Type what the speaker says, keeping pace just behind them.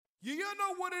You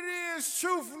know what it is,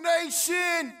 Truth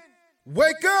Nation.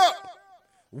 Wake up!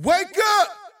 Wake up!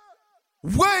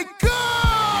 Wake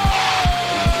up!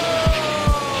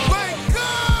 Wake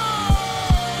up!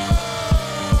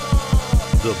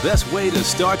 The best way to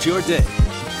start your day.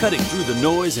 Cutting through the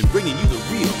noise and bringing you the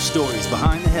real stories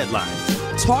behind the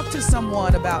headlines. Talk to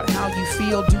someone about how you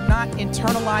feel. Do not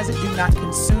internalize it. Do not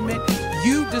consume it.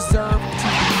 You deserve to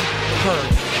be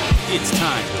heard. It's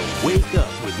time to wake up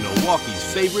with Milwaukee's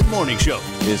favorite morning show.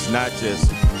 It's not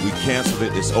just we canceled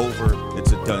it, it's over,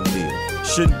 it's a done deal.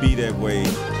 Shouldn't be that way.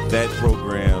 That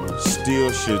program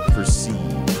still should proceed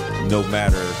no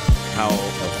matter how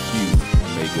a few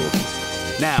may go against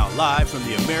it. Now, live from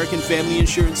the American Family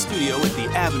Insurance Studio at the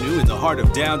Avenue in the heart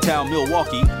of downtown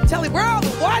Milwaukee. Telly, where all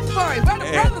the watch parties? Where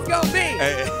the brothers gonna be?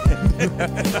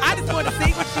 I just want to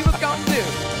see what she was gonna do.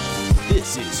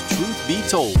 This is Truth Be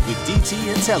Told with DT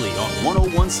and Telly on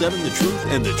 1017 The Truth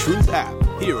and The Truth app.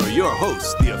 Here are your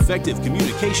hosts, the effective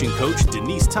communication coach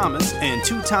Denise Thomas and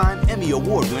two-time Emmy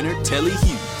Award winner Telly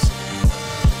Hughes.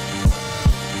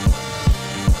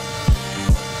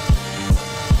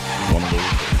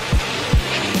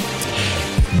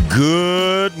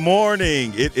 Good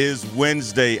morning. It is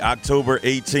Wednesday, October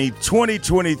 18th,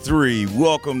 2023.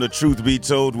 Welcome to Truth Be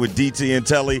Told with DT and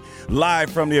Telly, live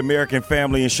from the American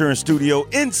Family Insurance Studio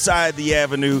inside the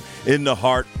Avenue in the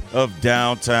heart of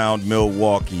downtown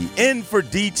Milwaukee. In for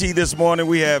DT this morning,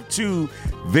 we have two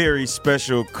very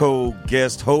special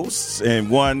co-guest hosts, and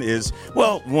one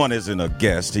isn't a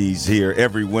guest. He's here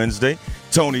every Wednesday.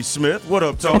 Tony Smith. What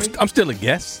up, Tony? I'm still a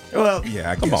guest. Well,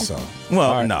 yeah, I guess so.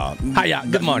 Well, right. no. Hi, y'all.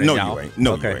 Good morning, no, y'all. you ain't.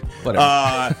 No, okay. you ain't.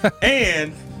 Whatever.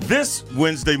 And this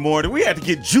Wednesday morning, we had to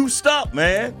get juiced up,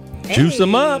 man. Juice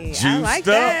them up. Juiced I like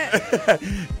up.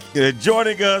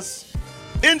 Joining us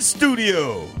in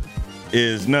studio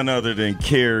is none other than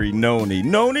Carrie Noni.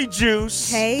 Noni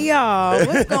Juice. Hey, y'all.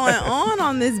 What's going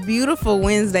on this beautiful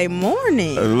Wednesday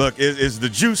morning? Look, is the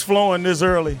juice flowing this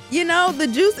early? You know, the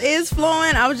juice is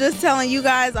flowing. I was just telling you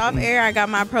guys off air, I got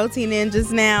my protein in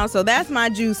just now. So that's my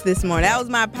juice this morning. That was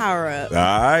my power up. All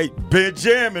right.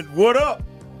 Benjamin, what up?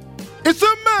 It's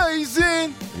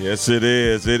amazing. Yes, it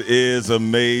is. It is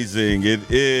amazing. It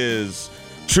is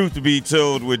Truth Be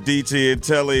Told with DT and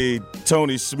Telly.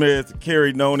 Tony Smith,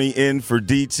 Carrie Noni in for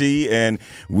DT, and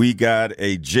we got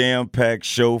a jam-packed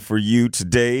show for you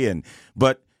today.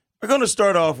 But we're going to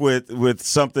start off with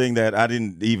something that I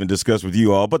didn't even discuss with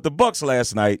you all. But the Bucs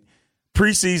last night,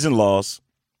 preseason loss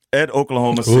at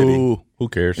Oklahoma City. Ooh, who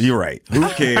cares? You're right. Who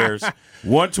cares?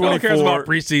 124. No one cares about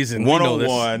preseason.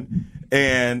 101.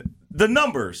 And the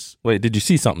numbers. Wait, did you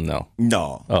see something, though?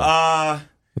 No. Oh.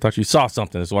 I thought you saw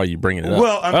something. That's why you're bringing it up.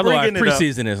 Well, I'm bringing it up.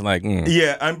 Preseason is like,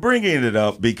 Yeah, I'm bringing it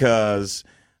up because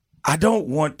I don't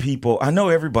want people. I know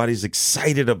everybody's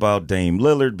excited about Dame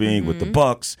Lillard being with the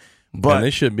Bucs, but and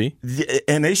they should be.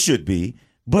 And they should be.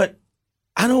 But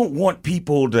I don't want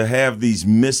people to have these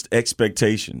missed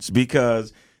expectations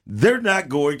because they're not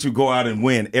going to go out and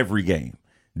win every game.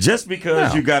 Just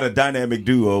because you got a dynamic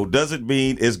duo doesn't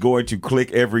mean it's going to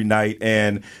click every night.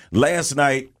 And last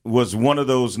night was one of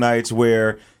those nights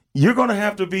where you're going to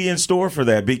have to be in store for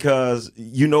that because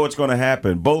you know it's going to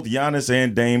happen. Both Giannis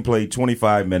and Dame played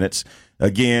 25 minutes.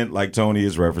 Again, like Tony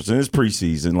is referencing, it's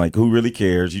preseason. Like, who really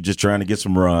cares? You're just trying to get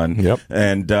some run. Yep.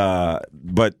 And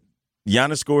but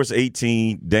Giannis scores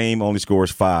 18. Dame only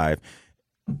scores 5.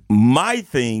 My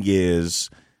thing is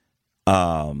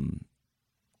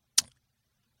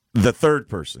the third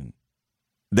person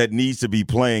that needs to be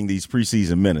playing these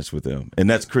preseason minutes with them, and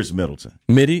that's Chris Middleton.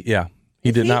 Mitty, yeah.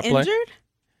 He did not play. Injured?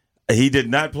 He did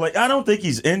not play. I don't think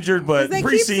he's injured, but They preseason.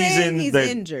 keep saying he's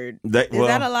injured. Is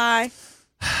that a lie?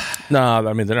 No,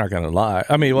 I mean, they're not going to lie.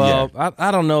 I mean, well, yeah.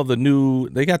 I don't know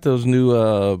they got those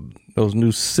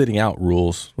new sitting out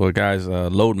rules where guys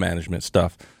load management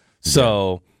stuff.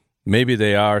 So maybe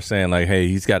they are saying like, hey,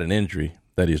 he's got an injury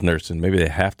that he's nursing. Maybe they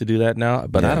have to do that now,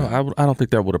 but I don't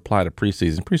think that would apply to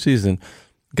preseason. Preseason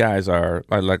guys are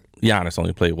like Giannis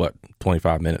only played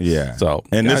 25 minutes. Yeah. So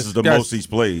and this is the most he's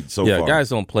played so far. Yeah, guys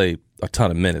don't play a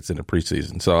ton of minutes in the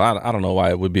preseason. So I don't know why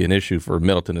it would be an issue for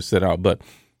Middleton to sit out, but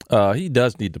he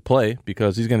does need to play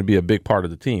because he's going to be a big part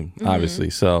of the team, obviously.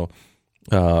 So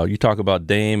you talk about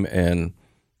Dame and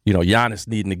Giannis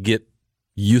needing to get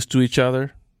used to each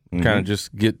other. Kind of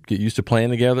just get used to playing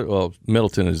together. Well,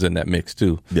 Middleton is in that mix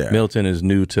too. Yeah. Middleton is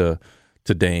new to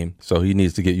Dame, so he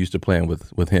needs to get used to playing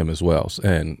with him as well.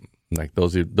 And like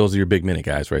those are your big minute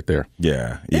guys right there.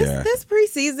 Yeah, This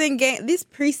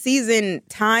preseason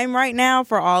time right now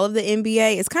for all of the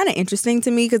NBA is kind of interesting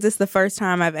to me because it's the first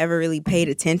time I've ever really paid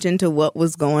attention to what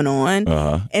was going on.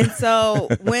 And so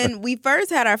when we first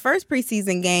had our first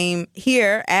preseason game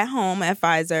here at home at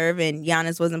Fiserv and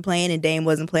Giannis wasn't playing and Dame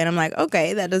wasn't playing, I'm like,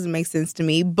 okay, that doesn't make sense to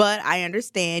me. But I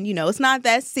understand, it's not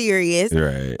that serious.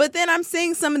 Right. But then I'm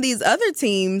seeing some of these other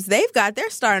teams, they've got their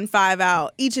starting five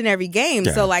out each and every game.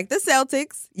 Yeah. So like the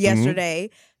Celtics yesterday,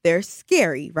 they're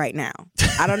scary right now.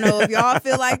 I don't know if y'all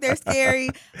feel like they're scary.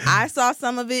 I saw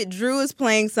some of it. Drew is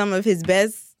playing some of his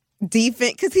best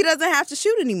defense because he doesn't have to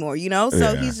shoot anymore,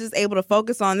 so he's just able to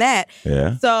focus on that.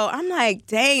 So I'm like,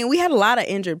 dang. We had a lot of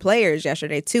injured players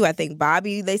yesterday too. I think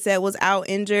Bobby, they said, was out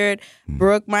injured.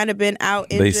 Brooke might have been out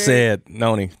injured. They said,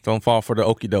 Noni, don't fall for the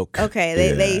okie doke.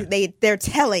 Okay, they're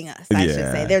telling us, I should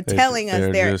say. They're telling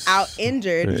us they're out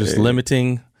injured. They're just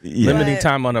limiting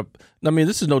time on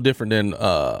this is no different than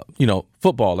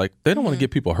football. Like, they don't want to get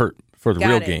people hurt for the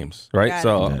real games, right?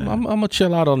 So I'm going to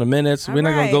chill out on the minutes. We're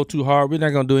not going to go too hard. We're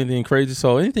not going to do anything crazy.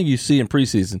 So anything you see in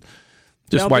preseason,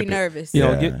 just don't wipe be nervous.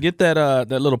 Get that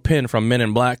little pin from Men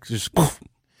in Black. Just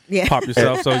pop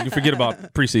yourself so you forget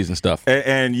about preseason stuff.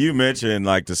 And you mentioned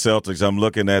like the Celtics. I'm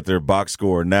looking at their box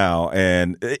score now,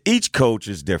 and each coach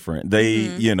is different.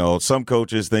 They, some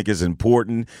coaches think it's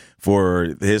important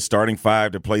for his starting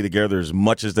five to play together as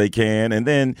much as they can. And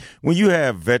then when you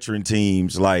have veteran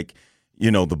teams like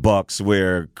the Bucks,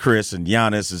 where Chris and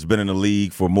Giannis has been in the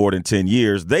league for more than 10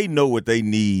 years, they know what they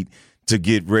need to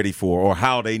get ready for, or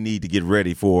how they need to get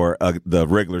ready for the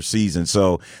regular season.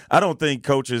 So I don't think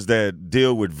coaches that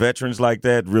deal with veterans like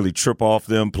that really trip off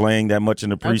them playing that much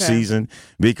in the preseason,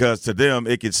 because to them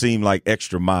it could seem like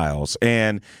extra miles.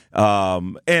 And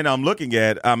I'm looking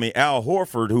at, Al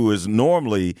Horford, who is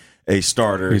normally a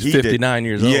starter. He's 59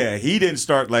 years old. Yeah, he didn't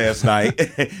start last night.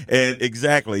 And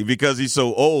exactly, because he's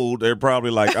so old, they're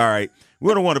probably like, all right,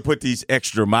 we don't want to put these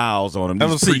extra miles on him.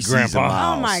 These preseason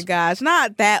miles. Oh my gosh,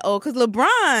 not that old. Because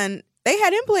LeBron, they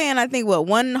had him playing, I think,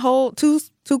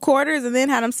 two quarters, and then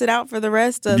had him sit out for the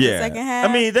rest of the second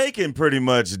half. They can pretty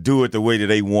much do it the way that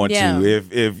they want to.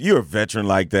 If you're a veteran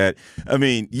like that,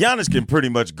 Giannis can pretty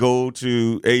much go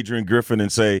to Adrian Griffin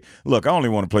and say, "Look, I only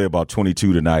want to play about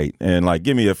 22 tonight, and like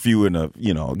give me a few give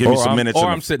me some minutes." Or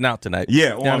I'm sitting out tonight.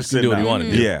 Yeah, or I'm sitting out. What you want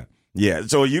to do. Yeah.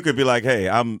 So you could be like, "Hey,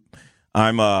 I'm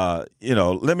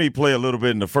let me play a little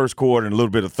bit in the first quarter and a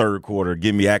little bit of third quarter,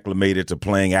 get me acclimated to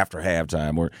playing after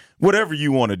halftime," or whatever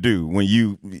you want to do when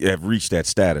you have reached that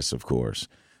status, of course.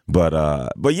 But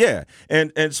yeah.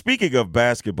 And speaking of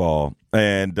basketball,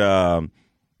 and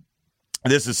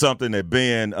this is something that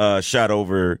Ben shot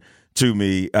over to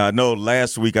me. I know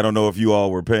last week, I don't know if you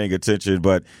all were paying attention,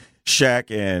 but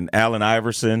Shaq and Allen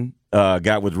Iverson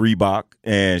got with Reebok,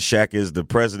 and Shaq is the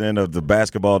president of the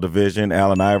basketball division.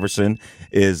 Allen Iverson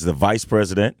is the vice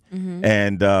president,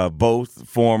 and both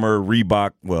former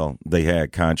Reebok. Well, they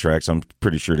had contracts. I'm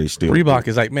pretty sure they still. Reebok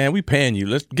is like, man, we paying you.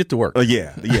 Let's get to work.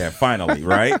 Yeah, finally,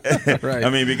 right?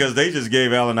 Right. Because they just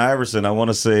gave Allen Iverson, I want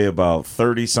to say about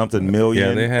 30-something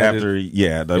million after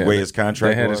the way his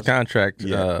contract. They had his contract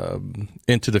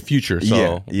into the future.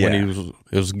 So when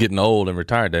he was getting old and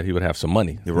retired, that he would have some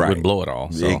money. He wouldn't blow it all.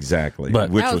 So. Exactly. But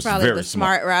which that was probably the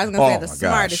smart. I was going to say the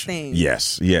smartest thing.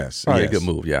 Yes. Probably a good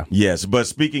move. Yeah. Yes. But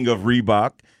speaking of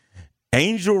Reebok,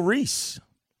 Angel Reese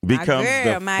becomes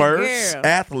the first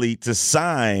athlete to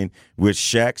sign with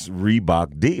Shaq's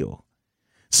Reebok deal.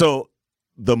 So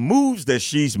the moves that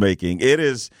she's making, it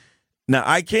is now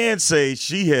I can say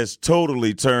she has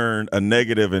totally turned a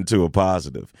negative into a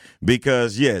positive,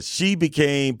 because yes, she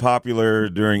became popular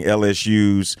during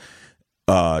LSU's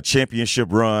championship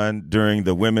run during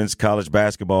the women's college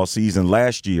basketball season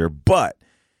last year, but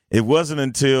it wasn't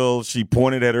until she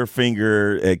pointed at her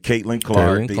finger at Caitlin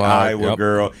Clark, the Iowa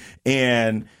girl,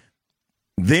 and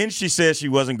then she said she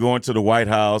wasn't going to the White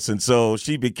House, and so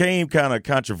she became kind of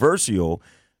controversial.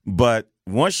 But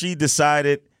once she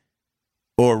decided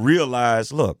or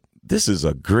realized, look, this is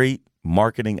a great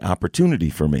marketing opportunity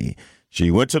for me, she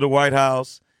went to the White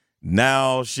House.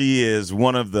 Now she is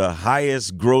one of the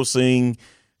highest grossing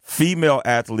female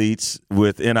athletes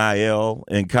with NIL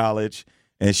in college,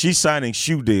 and she's signing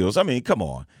shoe deals. Come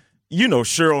on.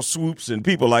 Cheryl Swoops and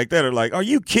people like that are like, are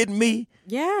you kidding me?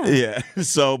 Yeah. Yeah.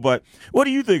 So, but what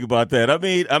do you think about that?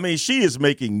 She is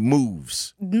making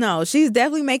moves. No, she's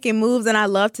definitely making moves, and I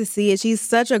love to see it. She's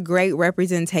such a great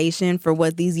representation for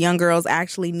what these young girls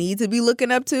actually need to be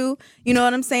looking up to. You know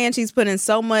what I'm saying? She's putting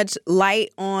so much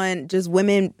light on just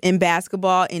women in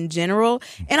basketball in general,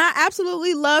 and I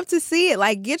absolutely love to see it.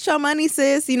 Like, get your money,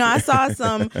 sis. I saw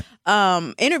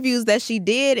some interviews that she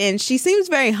did, and she seems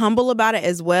very humble about it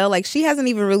as well. Like, she hasn't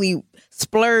even really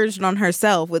splurged on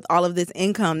herself with all of this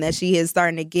income that she is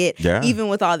starting to get, even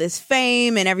with all this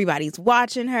fame and everybody's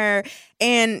watching her.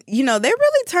 And, you know, they're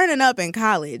really turning up in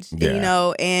college, you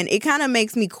know, and it kind of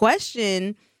makes me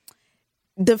question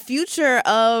the future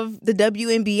of the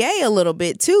WNBA a little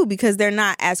bit, too, because they're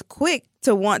not as quick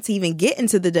to want to even get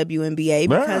into the WNBA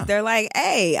because they're like,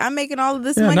 hey, I'm making all of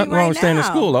this money nothing right wrong with staying in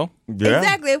school, though. Yeah.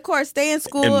 Exactly. Of course, stay in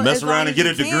school and mess around and get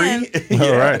a degree.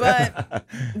 All right. But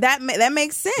that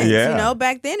makes sense. You know,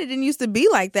 back then it didn't used to be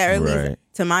like that, or at least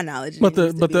to my knowledge. But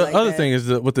the other thing is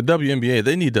that with the WNBA,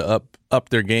 they need to up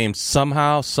their game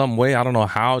somehow, some way. I don't know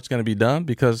how it's going to be done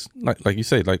because, like you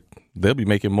say, like they'll be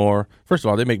making more. First of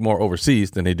all, they make more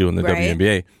overseas than they do in the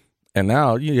WNBA. And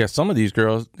now you have some of these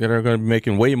girls that are going to be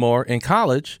making way more in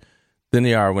college than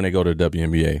they are when they go to the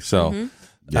WNBA. So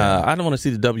I don't want to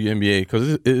see the WNBA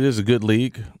because it is a good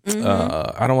league.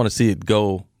 I don't want to see it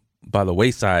go by the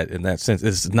wayside in that sense.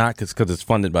 It's not because it's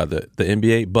funded by the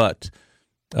NBA, but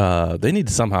they need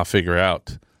to somehow figure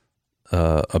out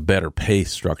a better pay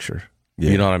structure.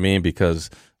 You know what I mean? Because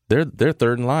they're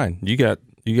third in line. You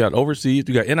got overseas,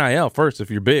 you got NIL first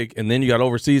if you're big, and then you got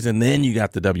overseas, and then you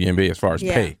got the WNBA as far as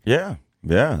pay. Yeah,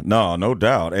 no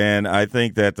doubt. And I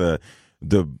think that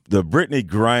the Brittany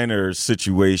Griner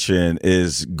situation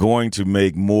is going to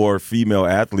make more female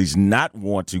athletes not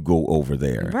want to go over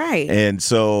there. Right. And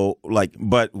so,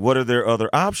 but what are their other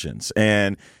options?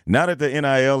 And now that the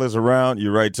NIL is around,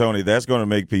 you're right, Tony, that's going to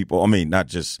make people, I mean, not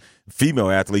just female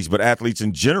athletes, but athletes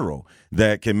in general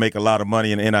that can make a lot of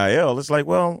money in NIL. It's like,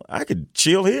 well, I could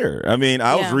chill here. I mean,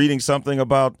 I was reading something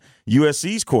about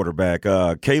USC's quarterback,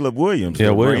 Caleb Williams,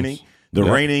 the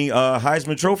reigning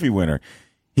Heisman Trophy winner.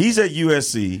 He's at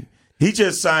USC. He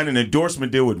just signed an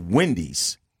endorsement deal with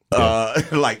Wendy's.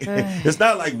 It's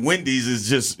not like Wendy's is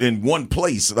just in one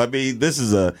place. I mean, this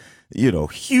is a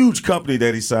huge company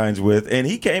that he signs with, and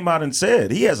he came out and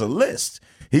said he has a list.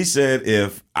 He said,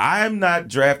 if I'm not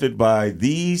drafted by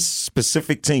these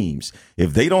specific teams,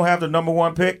 if they don't have the number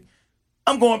one pick,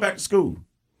 I'm going back to school.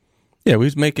 Yeah,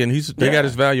 they got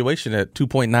his valuation at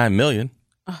 $2.9 million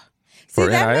for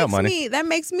NIL money. That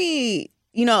makes me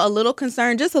a little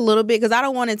concerned, just a little bit, because I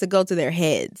don't want it to go to their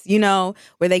heads, where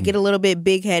they get a little bit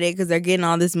big-headed because they're getting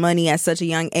all this money at such a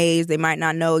young age. They might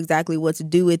not know exactly what to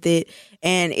do with it.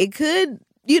 And it could,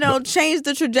 change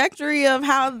the trajectory of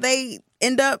how they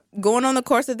end up going on the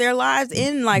course of their lives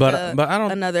in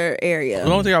another area.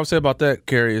 The only thing I would say about that,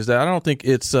 Carrie, is that I don't think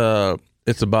it's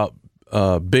about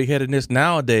big-headedness.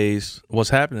 Nowadays, what's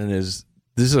happening is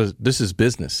this is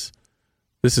business.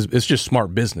 It's just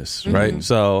smart business, right?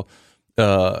 So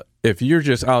if you're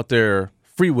just out there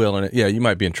freewheeling it, you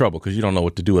might be in trouble because you don't know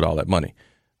what to do with all that money.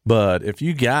 But if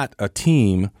you got a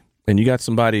team and you got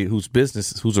somebody who's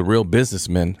a real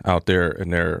businessman out there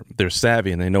and they're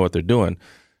savvy and they know what they're doing,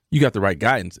 you got the right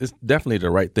guidance. It's definitely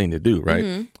the right thing to do,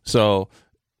 right? So,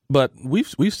 but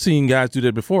we've seen guys do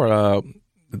that before.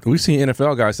 We've seen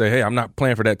NFL guys say, "Hey, I'm not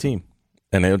playing for that team,"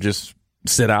 and they'll just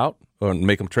sit out or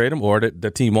make them trade them, or the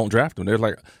team won't draft them. They're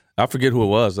like, I forget who it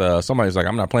was. Somebody's like,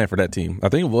 I'm not playing for that team. I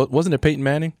think wasn't it Peyton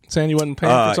Manning saying he wasn't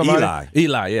playing for somebody?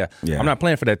 Eli, yeah. I'm not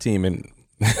playing for that team, and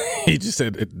he just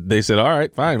said, they said, all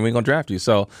right, fine, we ain't gonna draft you.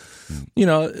 So,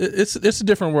 it's a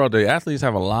different world. The athletes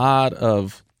have a lot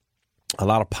of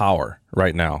power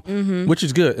right now, which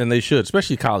is good, and they should,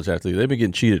 especially college athletes. They've been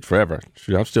getting cheated forever.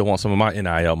 I still want some of my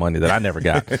NIL money that I never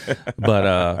got.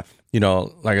 But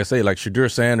like I say, like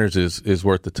Shadur Sanders is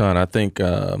worth a ton. I think.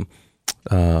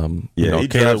 He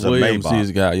Caleb Williams, he's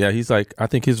a guy. Yeah, he's like, I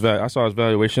think I saw his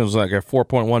valuation was like at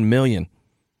 $4.1 million,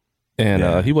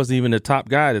 and he wasn't even the top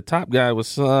guy. The top guy was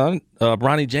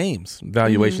Bronny James,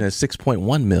 valuation at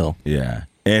 $6.1 million. Yeah,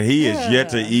 and he is yet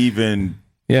to even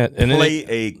play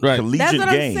a collegiate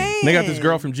game. They got this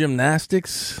girl from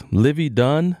gymnastics, Livy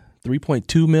Dunn,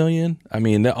 $3.2 million. I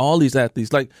mean, all these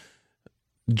athletes, like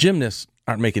gymnasts,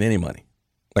 aren't making any money.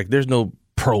 Like, there's no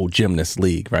pro gymnast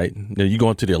league, right? You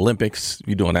go into the Olympics,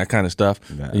 you're doing that kind of stuff,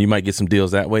 and you might get some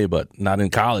deals that way, but not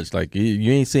in college. Like,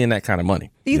 you ain't seeing that kind of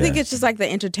money. Do you think it's just like the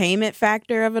entertainment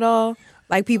factor of it all?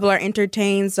 Like, people are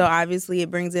entertained, so obviously it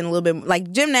brings in a little bit,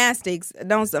 like gymnastics.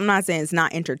 I'm not saying it's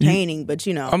not entertaining, but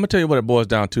I'm gonna tell you what it boils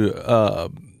down to.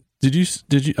 Did you?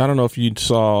 I don't know if you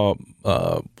saw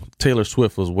Taylor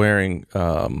Swift was wearing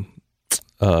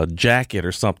a jacket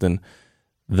or something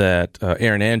that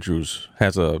Erin Andrews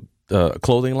has a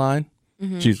clothing line.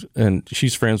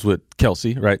 She's friends with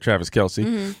Kelsey, right? Travis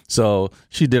Kelsey. So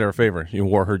she did her a favor. You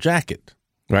wore her jacket,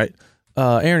 right?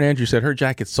 Erin Andrews said her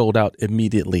jacket sold out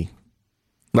immediately.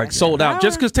 Like, sold out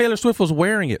just because Taylor Swift was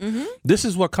wearing it. This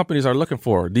is what companies are looking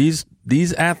for. These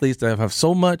athletes that have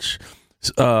so much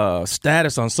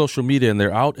status on social media and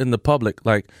they're out in the public,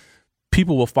 like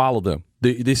people will follow them.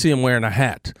 They see them wearing a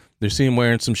hat. They see them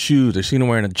wearing some shoes. They see them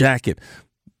wearing a jacket.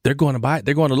 They're going to buy it.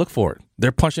 They're going to look for it.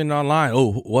 They're punching it online.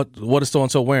 Oh, what is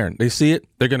so-and-so wearing? They see it.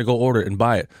 They're going to go order it and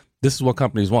buy it. This is what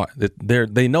companies want.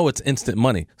 They know it's instant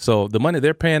money. So the money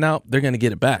they're paying out, they're going to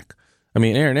get it back. I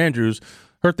mean, Erin Andrews,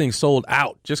 her thing sold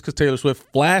out just because Taylor Swift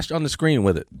flashed on the screen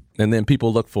with it, and then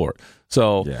people look for it.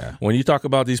 So when you talk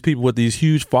about these people with these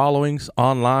huge followings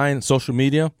online, social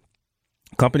media,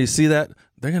 companies see that,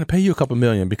 they're going to pay you a couple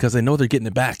million because they know they're getting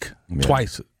it back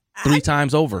twice. 3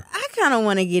 times over. I kind of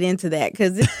want to get into that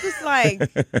because it's just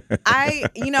like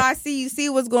I see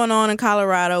what's going on in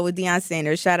Colorado with Deion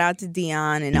Sanders. Shout out to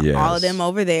Deion and all of them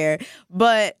over there.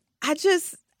 But I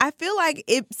feel like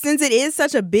since it is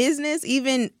such a business,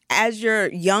 even as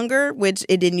you're younger, which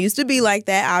it didn't used to be like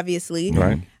that, obviously.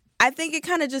 Right. I think it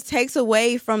kind of just takes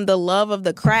away from the love of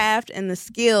the craft and the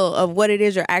skill of what it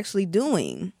is you're actually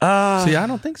doing. See, I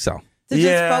don't think so. To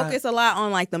just focus a lot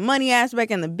on like the money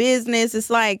aspect and the business. It's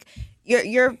like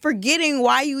you're forgetting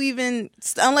why you even,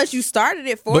 unless you started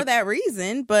it for that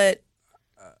reason. But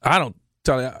I don't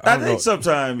tell you. I think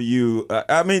sometimes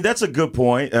that's a good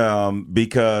point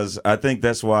because I think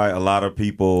that's why a lot of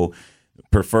people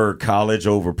prefer college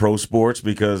over pro sports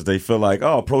because they feel like,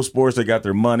 oh, pro sports, they got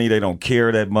their money. They don't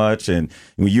care that much. And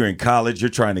when you're in college, you're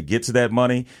trying to get to that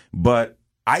money. But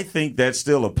I think that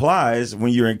still applies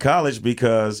when you're in college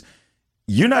because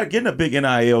you're not getting a big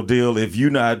NIL deal if you're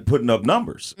not putting up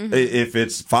numbers. Mm-hmm. If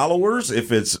it's followers, if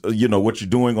it's, what you're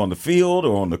doing on the field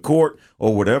or on the court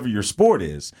or whatever your sport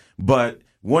is. But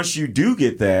once you do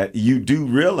get that, you do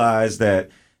realize that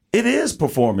it is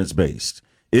performance-based.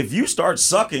 If you start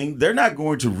sucking, they're not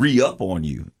going to re-up on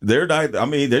you. They're not. I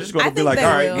mean, they're just going to be like, all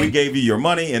right, we gave you your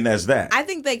money, and that's that. I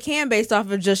think they can based off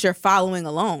of just your following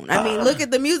alone. I mean, look at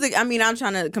the music. I mean, I'm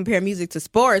trying to compare music to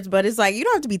sports, but it's like you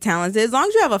don't have to be talented. As long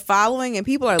as you have a following and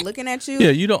people are looking at you.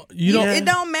 Yeah, you don't. It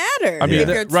don't matter. I mean, if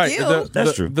you're skilled.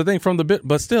 That's true. The thing from the bit,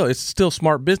 but still, it's still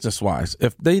smart business-wise.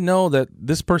 If they know that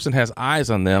this person has eyes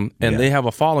on them and they have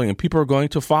a following and people are going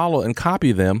to follow and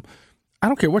copy them, I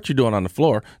don't care what you're doing on the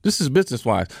floor. This is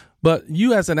business-wise. But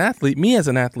you as an athlete, me as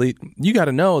an athlete, you got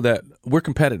to know that we're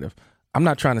competitive. I'm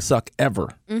not trying to suck ever,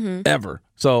 ever.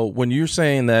 So when you're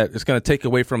saying that it's going to take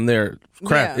away from their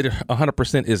craft, it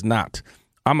 100% is not.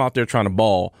 I'm out there trying to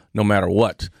ball no matter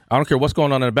what. I don't care what's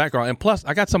going on in the background. And plus,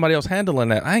 I got somebody else handling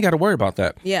that. I ain't got to worry about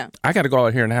that. Yeah. I got to go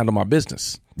out here and handle my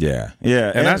business. Yeah.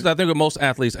 And that's, I think, what most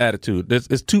athletes' attitude.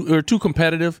 We're too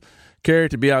competitive, Carrie,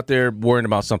 to be out there worrying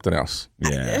about something else.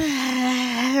 Yeah.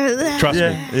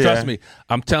 Trust me.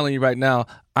 I'm telling you right now,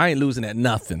 I ain't losing at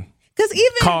nothing. Because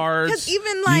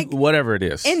even like whatever it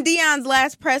is. In Deion's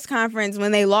last press conference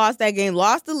when they lost that game,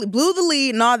 blew the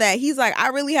lead and all that, he's like, I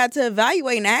really had to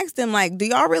evaluate and ask them, like, do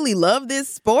y'all really love this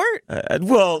sport? That's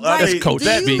coach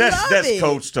speak. That's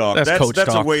coach talk.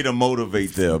 That's a way to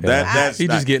motivate them. Yeah. He's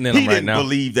just getting in them right now. He didn't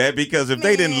believe that because if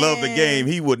they didn't love the game,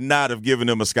 he would not have given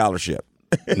them a scholarship.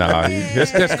 No,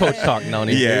 that's coach talk. No,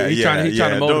 he's trying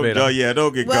to motivate him.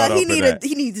 Don't get caught up in that.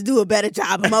 He needs to do a better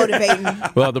job of motivating.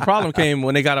 Well, the problem came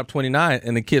when they got up 29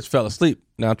 and the kids fell asleep.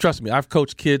 Now, trust me, I've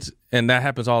coached kids, and that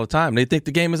happens all the time. They think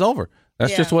the game is over.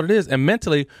 That's just what it is. And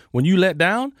mentally, when you let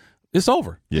down, it's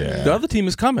over. Yeah. The other team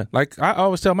is coming. Like I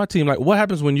always tell my team, like, what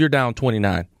happens when you're down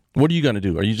 29? What are you going to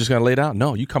do? Are you just going to lay down?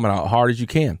 No, you coming out hard as you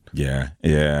can.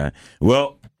 Yeah.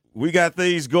 Well, we got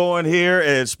things going here,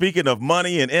 and speaking of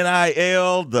money and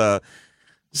NIL, the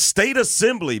State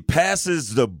Assembly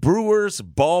passes the Brewers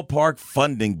ballpark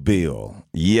funding bill.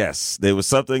 Yes, there was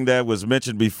something that was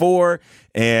mentioned before,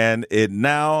 and it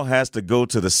now has to go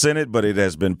to the Senate, but it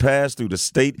has been passed through the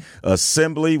State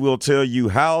Assembly. We'll tell you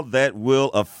how that will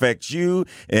affect you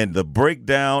and the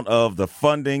breakdown of the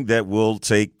funding that will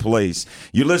take place.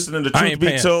 You're listening to Truth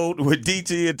Be Told with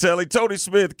DT and Telly. Tony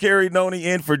Smith, Carrie Noni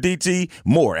in for DT.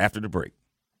 More after the break.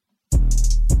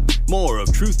 More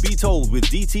of Truth Be Told with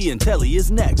DT and Telly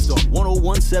is next on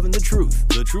 101.7 The Truth,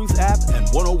 The Truth app, and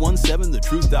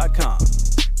 101.7thetruth.com.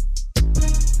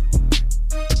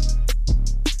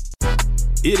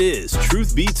 It is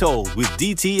Truth Be Told with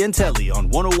DT and Telly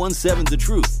on 101.7 The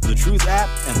Truth, The Truth app,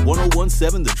 and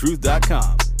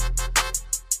 101.7thetruth.com.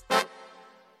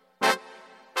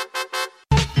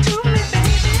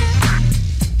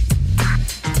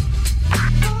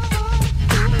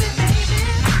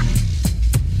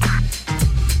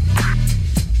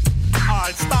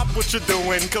 What you're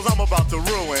doing, because I'm about to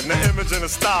ruin the image and the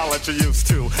style that you're used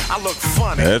to. I look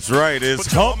funny. That's right.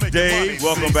 It's Hump Day.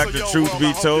 Welcome back to Truth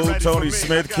Be Told. Tony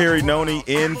Smith, Carrie Noni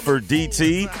in for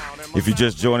DT. If you're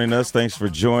just joining us, thanks for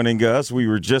joining us. We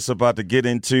were just about to get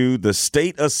into the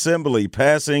State Assembly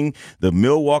passing the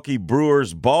Milwaukee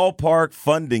Brewers ballpark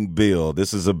funding bill.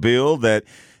 This is a bill that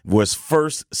was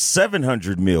first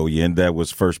 $700 million that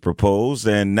was first proposed,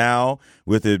 and now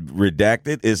with it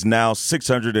redacted is now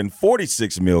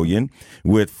 $646 million,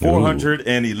 with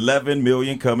 $411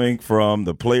 million coming from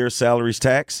the player salaries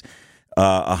tax,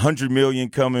 $100 million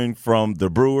coming from the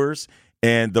Brewers,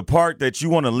 and the part that you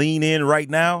want to lean in right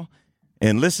now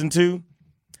and listen to,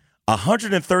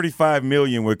 $135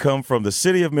 million would come from the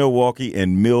city of Milwaukee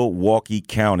and Milwaukee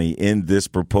County in this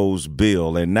proposed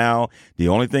bill. And now the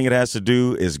only thing it has to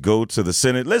do is go to the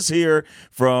Senate. Let's hear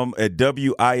from a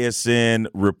WISN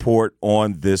report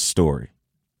on this story.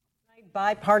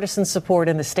 Bipartisan support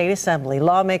in the state assembly.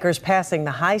 Lawmakers passing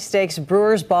the high-stakes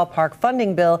Brewers ballpark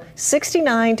funding bill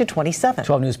 69-27.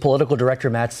 12 News political director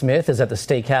Matt Smith is at the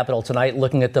state capitol tonight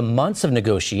looking at the months of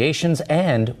negotiations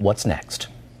and what's next.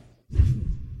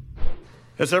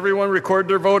 Has everyone recorded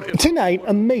their vote? Tonight,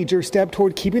 a major step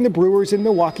toward keeping the Brewers in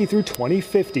Milwaukee through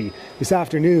 2050. This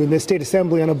afternoon, the state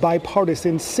assembly on a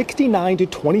bipartisan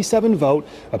 69-27 vote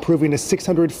approving a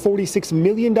 $646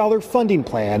 million funding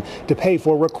plan to pay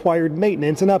for required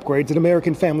maintenance and upgrades at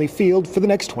American Family Field for the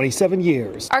next 27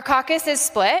 years. Our caucus is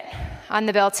split on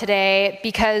the bill today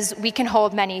because we can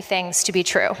hold many things to be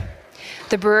true.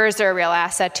 The Brewers are a real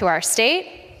asset to our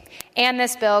state, and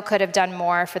this bill could have done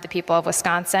more for the people of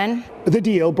Wisconsin. The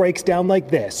deal breaks down like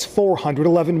this: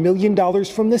 $411 million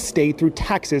from the state through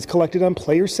taxes collected on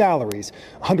player salaries,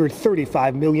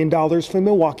 $135 million from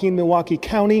Milwaukee and Milwaukee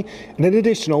County, and an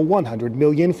additional $100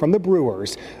 million from the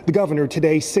Brewers. The governor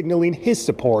today signaling his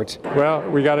support. Well,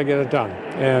 we got to get it done,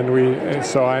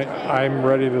 so I'm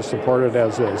ready to support it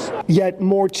as is. Yet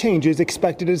more changes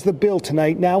expected as the bill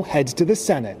tonight now heads to the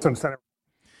Senate.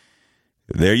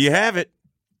 There you have it.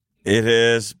 It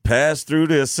has passed through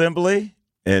the assembly,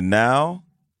 and now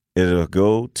it'll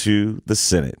go to the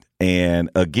Senate. And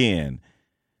again,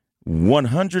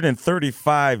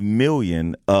 $135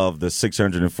 million of the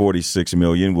 $646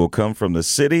 million will come from the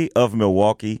city of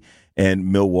Milwaukee and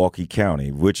Milwaukee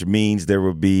County, which means there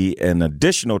will be an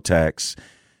additional tax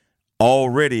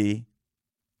already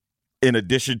in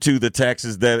addition to the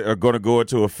taxes that are going to go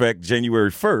into effect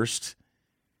January 1st.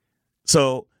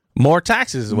 So more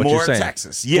taxes is what you're saying. More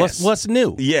taxes, yes. What's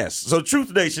new? Yes. So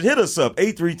Truth Nation, hit us up,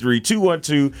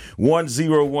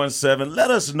 833-212-1017.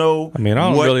 Let us know. I mean,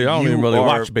 I don't even really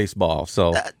watch baseball,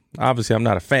 so obviously I'm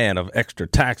not a fan of extra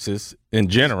taxes in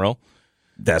general.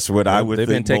 That's what I would think.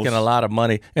 They've been taking a lot of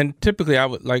money. And typically, I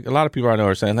would, like, a lot of people I know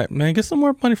are saying, like, man, get some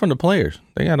more money from the players.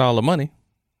 They got all the money,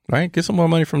 right? Get some more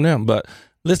money from them. But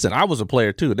listen, I was a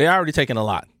player too. They already taking a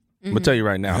lot. I'm going to tell you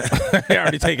right now. They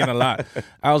already taking a lot.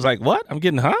 I was like, what? I'm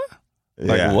getting, Like,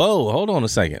 whoa, hold on a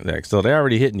second. So they're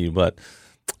already hitting you. But,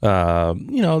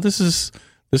 this is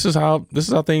how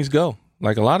things go.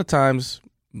 Like, a lot of times,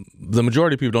 the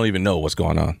majority of people don't even know what's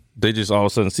going on. They just all of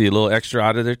a sudden see a little extra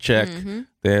out of their check.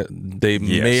 They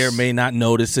may or may not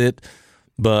notice it.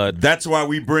 But that's why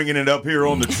we bringing it up here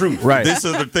on The Truth. Right. These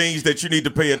are the things that you need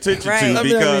to pay attention to,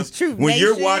 because when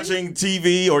you're watching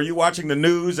TV or you're watching the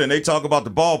news and they talk about the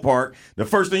ballpark, the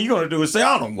first thing you're going to do is say,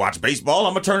 I don't watch baseball.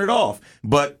 I'm going to turn it off.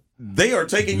 But they are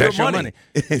taking your money.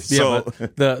 So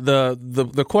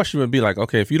the question would be like,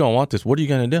 okay, if you don't want this, what are you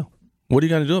going to do? What are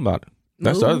you going to do about it?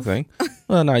 That's the other thing.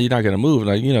 Well, no, you're not going to move.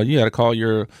 Like, you got to call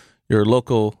your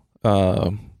local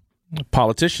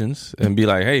politicians and be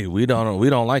like, hey, we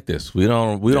don't like this. We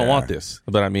don't want this.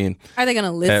 But I mean, are they going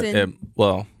to listen?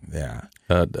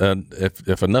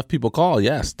 If enough people call,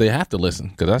 yes, they have to listen,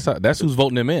 because that's who's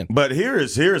voting them in. But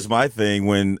here's my thing.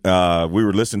 When we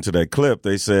were listening to that clip,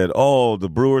 they said, oh, the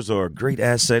Brewers are a great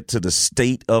asset to the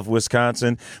state of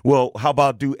Wisconsin. Well, how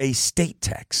about do a state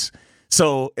tax?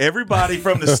 So everybody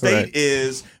from the state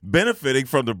is benefiting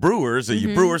from the Brewers, and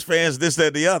you Brewers fans, this,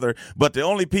 that, the other. But the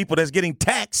only people that's getting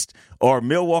taxed are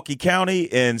Milwaukee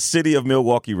County and city of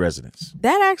Milwaukee residents.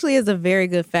 That actually is a very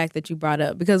good fact that you brought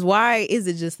up, because why is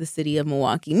it just the city of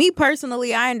Milwaukee? Me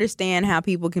personally, I understand how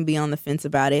people can be on the fence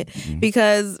about it,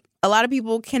 because a lot of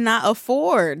people cannot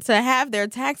afford to have their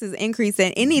taxes increase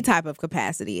in any type of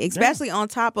capacity, especially on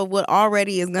top of what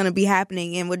already is going to be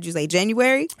happening in, what did you say,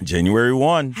 January? January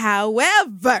 1.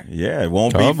 However. Yeah, it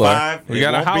won't be 5. We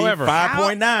got a however.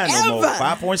 5.9 no more,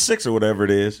 5.6 or whatever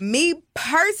it is. Me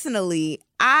personally,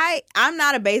 I'm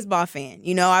not a baseball fan.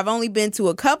 I've only been to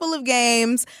a couple of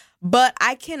games, But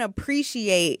I can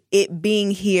appreciate it being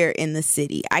here in the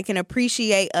city. I can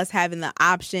appreciate us having the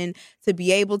option to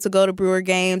be able to go to Brewer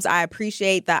games. I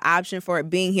appreciate the option for it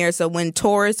being here. So when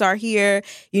tourists are here,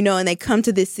 and they come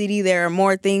to this city, there are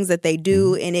more things that they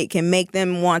do, and it can make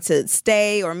them want to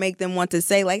stay or make them want to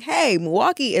say, like, hey,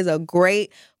 Milwaukee is a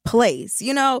great place,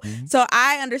 So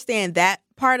I understand that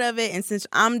part of it. And since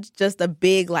I'm just a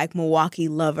big Milwaukee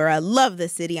lover, I love the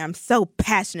city. I'm so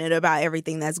passionate about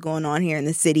everything that's going on here in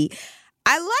the city.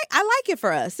 I like it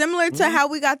for us. Similar to how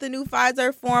we got the new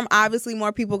Pfizer Forum. Obviously,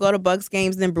 more people go to Bucks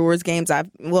games than Brewers games.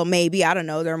 Maybe, I don't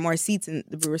know. There are more seats in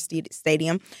the Brewers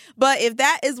Stadium. But if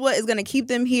that is what is going to keep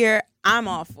them here, I'm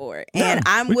all for it. And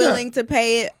I'm willing to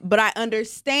pay it. But I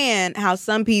understand how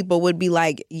some people would be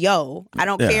like, yo, I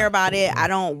don't care about it. I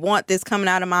don't want this coming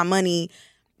out of my money.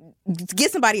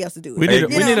 Get somebody else to do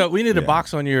it. We need a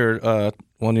box on your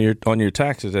on your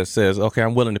taxes that says, okay,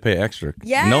 I'm willing to pay extra.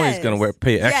 Yes. Nobody's going to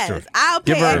pay extra. Yes. I'll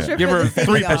pay extra. Give her for the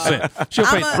city, 3%. She'll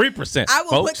pay 3%. I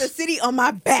will put the city on my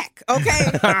back.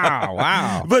 Okay.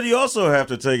 Wow. But you also have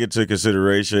to take into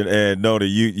consideration and know that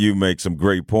you make some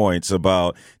great points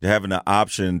about having the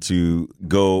option to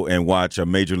go and watch a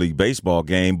Major League Baseball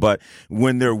game. But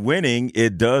when they're winning,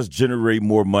 it does generate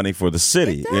more money for the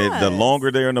city. The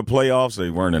longer they're in the playoffs,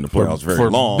 they weren't in the playoffs very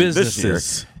long businesses.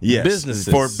 this year. Yes, businesses.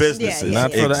 For businesses.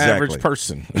 Not for the average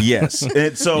person. Yes.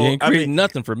 And so you ain't creating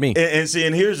nothing for me.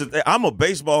 And here's the thing. I'm a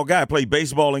baseball guy. I played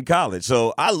baseball in college.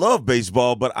 So I love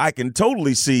baseball, but I can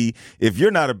totally see if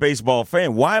you're not a baseball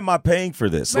fan, why am I paying for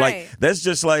this? Right. Like, that's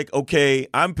just like, okay,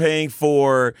 I'm paying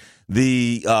for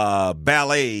the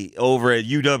ballet over at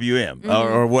UWM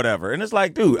or whatever. And it's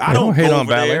like, dude, I don't hate go on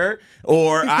over ballet. there.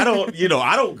 Or I don't,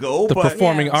 I don't go. The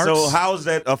performing arts. So how does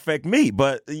that affect me?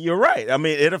 But you're right. I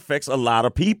mean, it affects a lot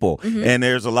of people. And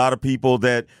there's a lot of people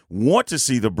that want to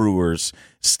see the Brewers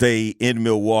stay in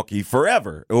Milwaukee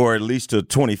forever, or at least to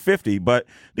 2050. But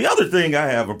the other thing I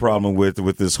have a problem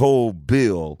with this whole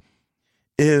bill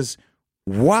is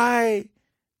why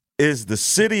is the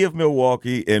city of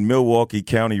Milwaukee and Milwaukee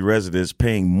County residents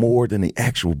paying more than the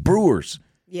actual Brewers?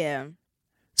 Yeah.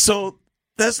 So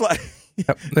that's like...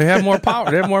 They have more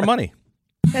power. They have more money.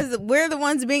 Because we're the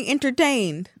ones being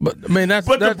entertained. But I mean,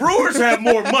 the Brewers have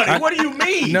more money. What do you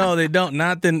mean? No, they don't.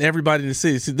 Not than everybody in the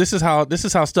city. See, this is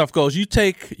how stuff goes. You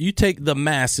take the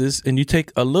masses and you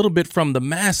take a little bit from the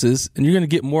masses, and you're going to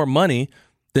get more money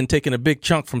than taking a big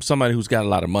chunk from somebody who's got a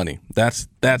lot of money. That's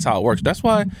how it works. That's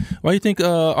why you think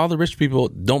all the rich people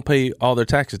don't pay all their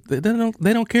taxes. They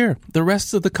don't care. The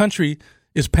rest of the country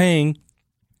is paying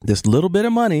this little bit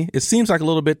of money. It seems like a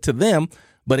little bit to them,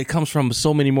 but it comes from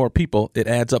so many more people. It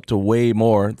adds up to way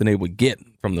more than they would get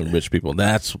from the rich people.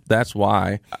 That's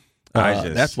why.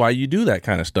 That's why you do that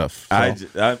kind of stuff. So,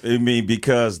 I mean,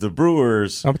 because the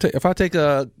Brewers. If I take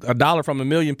a dollar from 1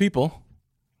 million people,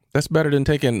 that's better than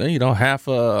taking half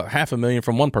a million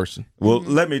from one person. Well,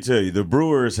 let me tell you, the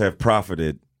Brewers have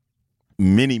profited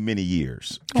many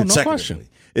years consecutively. No question.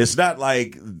 It's not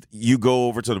like you go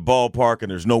over to the ballpark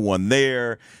and there's no one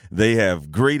there. They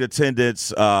have great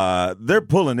attendance. They're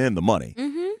pulling in the money.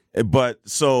 But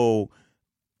so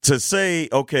to say,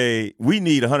 okay, we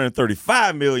need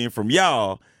 $135 million from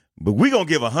y'all, but we're going to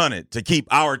give $100 to keep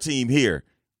our team here.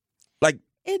 Like,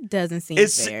 it doesn't seem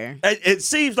fair. It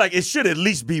seems like it should at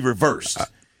least be reversed.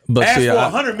 But ask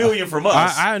for $100 million from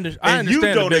us. I understand and you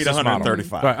donate $135 million.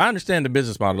 Right, I understand the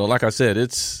business model. Like I said,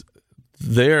 it's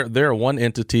they're one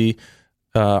entity.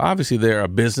 Obviously, they're a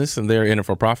business and they're in it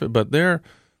for profit. But they're,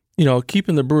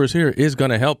 keeping the Brewers here is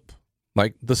going to help,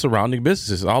 like the surrounding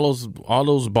businesses. All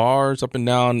those bars up and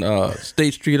down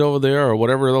State Street over there, or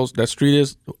whatever that street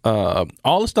is.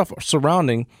 All the stuff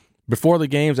surrounding before the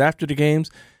games, after the games,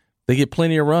 they get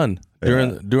plenty of run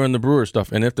during the Brewers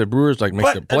stuff. And if the Brewers make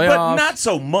the playoffs, but not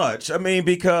so much. I mean,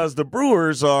 because the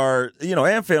Brewers are,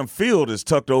 AmFam Field is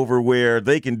tucked over where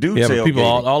they can do tailgating. But people,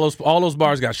 all those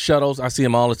bars got shuttles. I see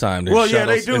them all the time. There's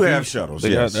shuttles. They do have shuttles.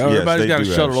 Everybody's got a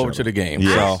shuttle over to the game.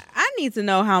 Yes. So. I need to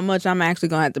know how much I'm actually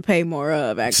going to have to pay more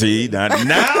of. Actually, see now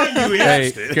you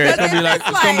asked it.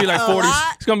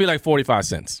 It's gonna be like 45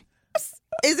 cents.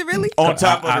 Is it really? On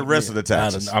top of the rest of the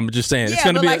taxes. I'm just saying it's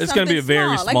gonna be a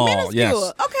very small. Yes.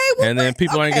 Okay. Well, and then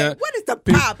people ain't gonna. What is the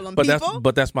problem,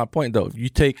 But that's my point, though. You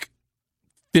take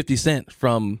 50 cents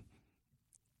from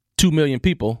 2 million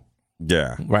people.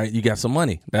 Yeah. Right. You got some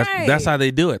money. That's how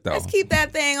they do it, though. Let's keep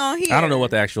that thing on here. I don't know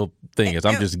what the actual thing is.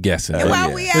 I'm just guessing. And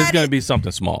while we It's going to be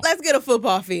something small. Let's get a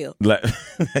football field.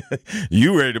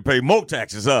 You ready to pay more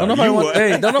taxes, huh? Don't nobody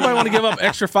want to give up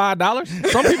extra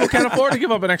 $5? Some people can't afford to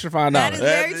give up an extra $5. That is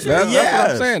very true. That's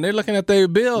what I'm saying. They're looking at their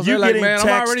bills. They're like, man,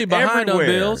 I'm already behind on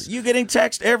bills. You're getting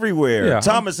taxed everywhere. Yeah.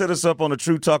 Thomas hit us up on the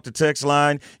True Talk to Text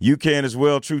line. You can as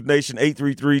well. Truth Nation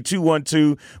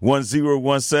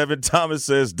 833-212-1017. Thomas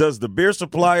says, does the beer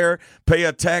supplier pay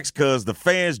a tax because the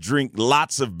fans drink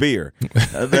lots of beer?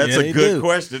 That's a good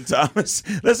question, Thomas.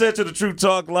 Let's head to the True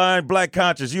Talk line. Black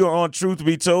Conscious, you are on Truth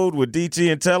Be Told with DT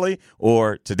and Telly,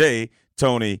 or today,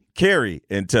 Tony, Carey,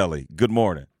 and Telly. Good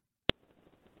morning.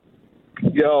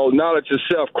 Yo, knowledge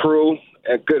yourself, crew,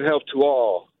 and good health to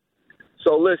all.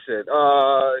 So listen,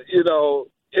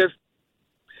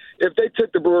 if they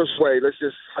took the Brewers' way, let's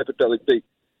just hypothetically think,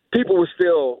 people would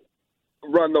still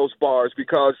run those bars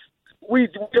because we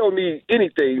don't need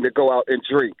anything to go out and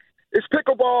drink. It's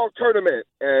pickleball tournament,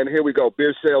 and here we go.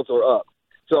 Beer sales are up.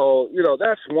 So,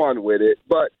 that's one with it.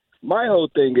 But my whole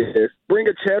thing is bring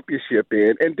a championship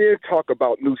in and then talk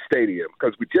about new stadium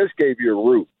because we just gave you a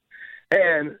roof.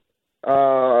 And,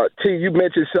 T, you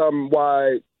mentioned something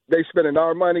why they spending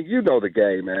our money. You know the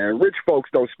game, man. Rich folks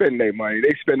don't spend their money.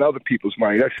 They spend other people's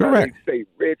money. That's how they stay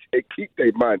rich and keep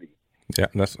their money. Yeah,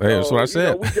 that's what I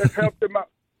said. We just helped them out.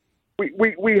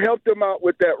 We helped them out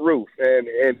with that roof and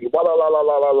la la la la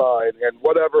la la la and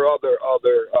whatever other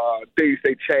things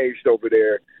they changed over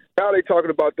there. Now they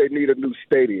talking about they need a new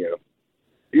stadium.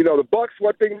 The Bucks,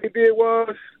 one thing they did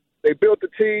was they built the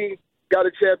team, got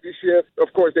a championship.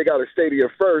 Of course, they got a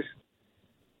stadium first.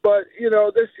 But,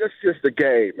 that's just a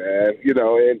game, man.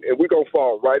 And we're going to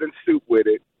fall right in soup with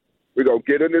it. We're going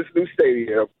to get in this new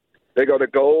stadium. They're going to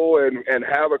go and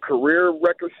have a career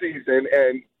record season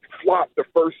and flop the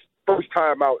first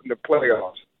time out in the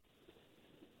playoffs.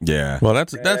 Yeah. Well,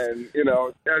 that's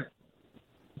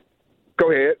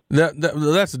go ahead.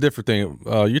 That's a different thing.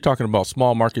 You're talking about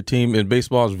small market team in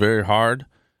baseball is very hard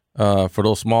for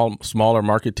those smaller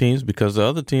market teams because the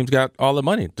other teams got all the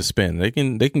money to spend. They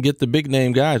can get the big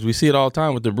name guys. We see it all the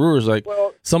time with the Brewers. Like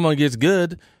someone gets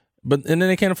good, and then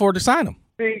they can't afford to sign them.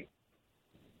 See,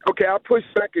 okay, I'll push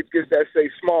back because that's a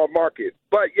small market,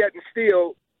 but yet and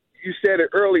still. You said it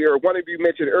earlier, one of you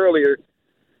mentioned earlier,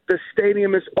 the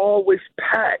stadium is always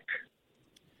packed.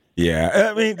 Yeah,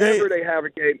 I mean, whenever they have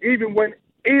a game, even when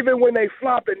they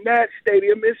flop in that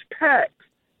stadium, it's packed.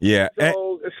 Yeah.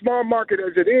 So a small market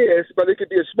as it is, but it could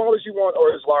be as small as you want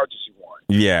or as large as you want.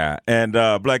 Yeah, and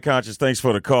Black Conscious, thanks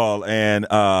for the call. And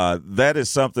that is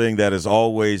something that has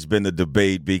always been the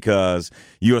debate because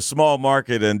you're a small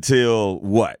market until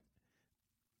what?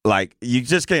 Like, you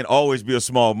just can't always be a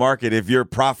small market if you're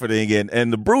profiting,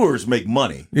 and the Brewers make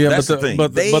money. Yeah, that's but the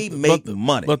thing. They make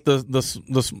money. But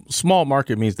the small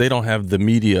market means they don't have the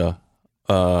media,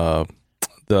 the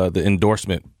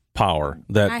endorsement power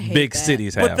that big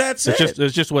cities have. But that's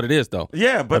it's just what it is, though.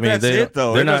 Yeah, but that's it,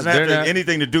 though. It doesn't have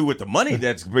anything to do with the money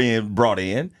that's being brought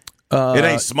in. It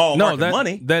ain't small market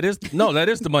money. That is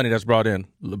the money that's brought in.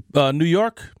 New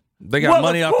York, they got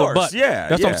money out the butt. Yeah,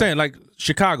 that's what I'm saying. Like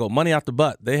Chicago, money out the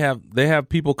butt. They have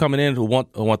people coming in who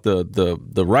want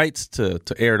the rights to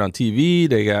air it on TV.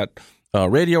 They got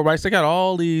radio rights. They got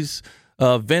all these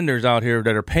vendors out here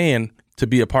that are paying to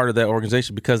be a part of that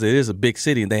organization because it is a big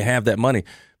city and they have that money.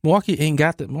 Milwaukee ain't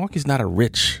got that. Milwaukee's not a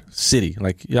rich city.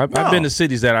 Like I've been to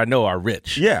cities that I know are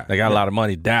rich. Yeah, they got a lot of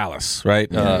money. Dallas, right?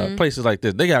 Places like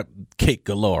this, they got cake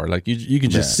galore. Like you can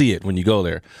just see it when you go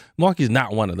there. Milwaukee's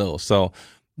not one of those. So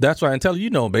that's why I tell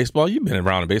you, baseball. You've been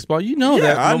around in baseball. You know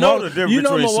that. I know the difference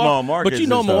between small markets.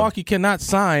 But Milwaukee cannot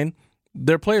sign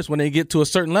their players when they get to a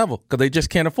certain level because they just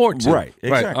can't afford to. Right,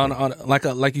 exactly.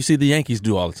 Right. Like you see the Yankees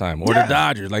do all the time, or the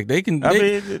Dodgers. Like they can.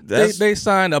 They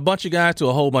sign a bunch of guys to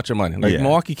a whole bunch of money. Like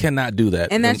Milwaukee cannot do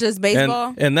that. And that's just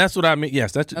baseball. And that's what I mean.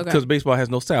 Yes, that's because baseball has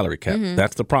no salary cap.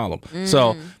 That's the problem.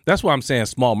 So that's why I'm saying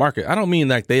small market. I don't mean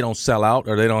like they don't sell out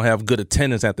or they don't have good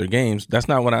attendance at their games. That's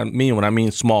not what I mean when I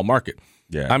mean small market.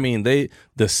 Yeah. I mean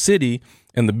the city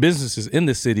and the businesses in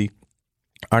the city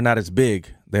are not as big.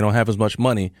 They don't have as much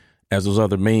money as those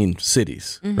other main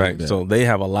cities, right? Yeah. So they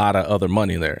have a lot of other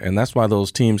money there, and that's why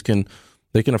those teams can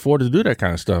afford to do that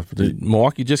kind of stuff.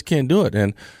 Milwaukee just can't do it,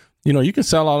 and you can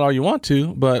sell out all you want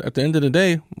to, but at the end of the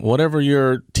day, whatever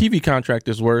your TV contract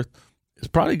is worth is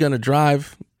probably going to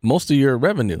drive most of your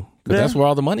revenue because that's where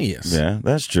all the money is. Yeah,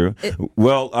 that's true.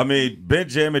 Well, I mean,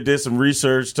 Benjamin did some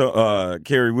research.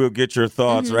 Carrie, we'll get your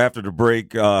thoughts after the break.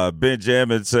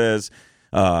 Benjamin says.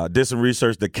 Did some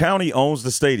research. The county owns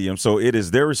the stadium, so it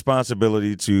is their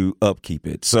responsibility to upkeep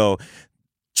it. So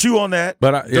chew on that.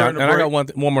 But I got one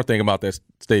more thing about that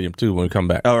stadium, too, when we come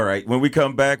back. All right. When we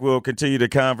come back, we'll continue the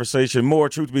conversation. More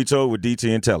Truth Be Told with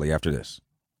DT and Telly after this.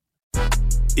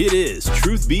 It is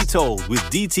Truth Be Told with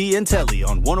DT and Telly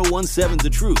on 1017 The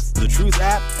Truth, The Truth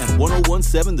app, and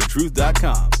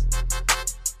 1017thetruth.com.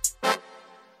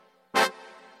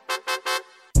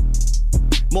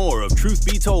 More of Truth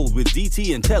Be Told with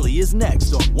DT and Telly is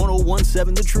next on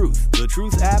 1017 The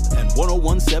Truth app, and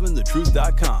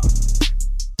 1017thetruth.com.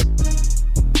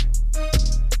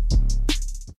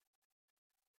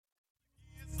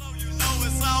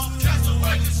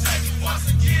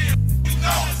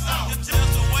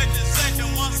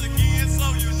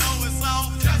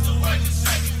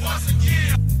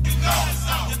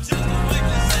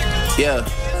 Yeah,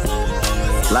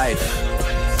 life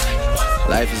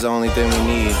is the only thing we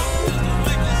need.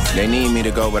 They need me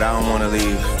to go, but I don't want to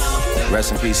leave.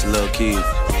 Rest in peace, Lil Keith.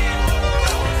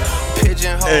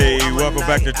 Hey, welcome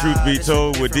back to Truth Be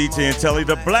Told with DT and Telly.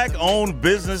 The Black-owned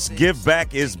business Give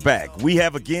Back is back. We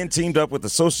have again teamed up with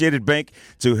Associated Bank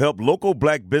to help local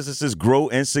black businesses grow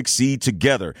and succeed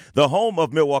together. The home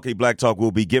of Milwaukee Black Talk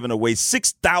will be giving away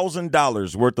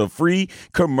 $6,000 worth of free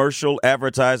commercial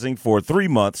advertising for 3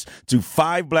 months to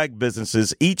 5 black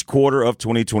businesses each quarter of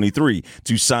 2023.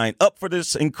 To sign up for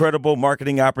this incredible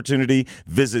marketing opportunity,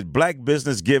 visit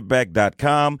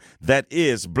blackbusinessgiveback.com. That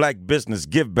is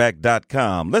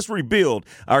blackbusinessgiveback.com. Let's rebuild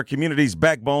our community's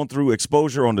backbone through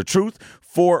exposure on the truth.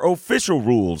 For official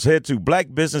rules, head to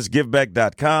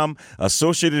blackbusinessgiveback.com.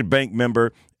 Associated Bank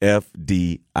member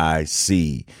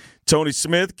FDIC. Tony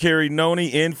Smith, Carrie Noni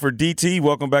in for DT.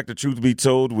 Welcome back to Truth Be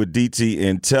Told with DT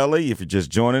and Telly. If you're just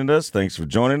joining us, thanks for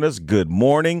joining us. Good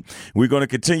morning. We're going to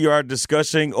continue our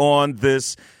discussion on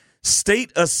this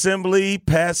state assembly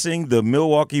passing the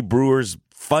Milwaukee Brewers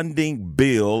funding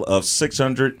bill of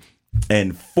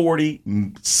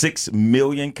 $646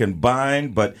 million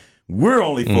combined, but we're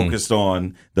only focused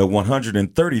on the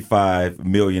 $135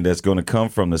 million that's going to come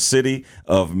from the city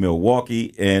of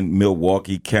Milwaukee and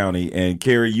Milwaukee County. And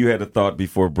Carrie, you had a thought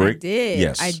before break. I did.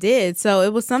 Yes, I did. So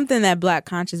it was something that Black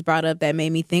Conscious brought up that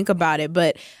made me think about it.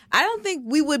 But I don't think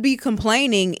we would be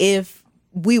complaining if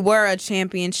we were a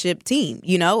championship team.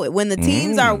 You know, when the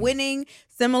teams are winning,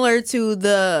 similar to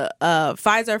the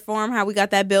Pfizer Forum, how we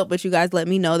got that built, but you guys let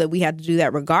me know that we had to do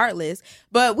that regardless.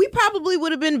 But we probably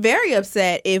would have been very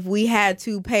upset if we had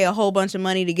to pay a whole bunch of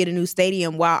money to get a new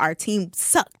stadium while our team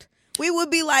sucked. We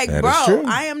would be like, bro,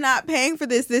 I am not paying for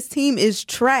this. This team is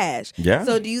trash. Yeah.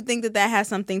 So do you think that has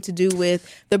something to do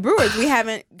with the Brewers? We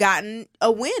haven't gotten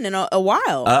a win in a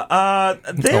while.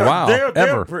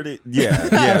 They're pretty.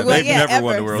 Yeah. They've never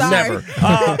won the World Series.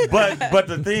 Never. But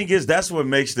the thing is, that's what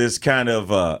makes this kind of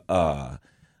a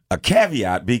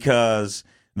caveat, because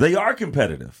they are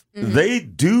competitive. Mm-hmm. They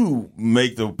do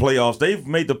make the playoffs. They've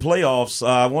made the playoffs.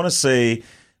 I want to say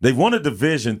they've won a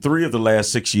division 3 of the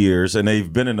last 6 years, and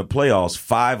they've been in the playoffs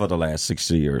 5 of the last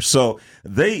 6 years. So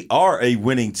they are a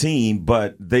winning team,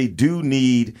 but they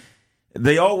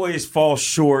always fall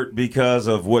short because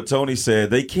of what Tony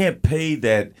said. They can't pay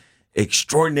that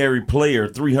extraordinary player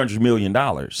 $300 million.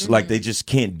 Like, they just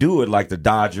can't do it like the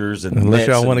Dodgers and unless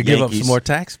Mets y'all want to give up Yankees. some more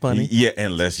tax money. Yeah,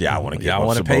 unless y'all want to give up some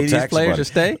more tax money. Y'all want to pay these players to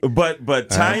stay? But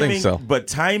timing, I think so. But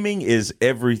timing is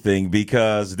everything,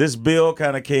 because this bill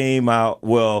kind of came out,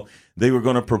 well, they were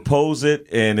going to propose it,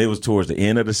 and it was towards the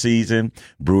end of the season.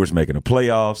 Brewers making the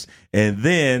playoffs. And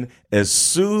then as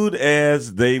soon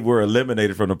as they were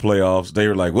eliminated from the playoffs, they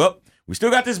were like, well, we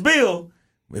still got this bill.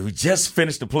 We just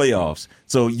finished the playoffs.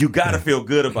 So you got to feel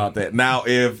good about that. Now,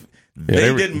 if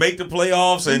they didn't make the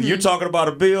playoffs and you're talking about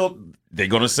a bill, they're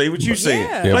going to say what you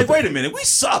said. Yeah. Like, wait a minute, we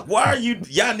suck. Why are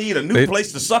y'all need a new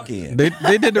place to suck in?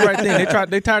 They did the right thing.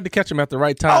 They tried to catch them at the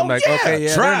right time. They're in the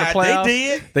playoffs. They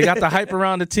did. They got the hype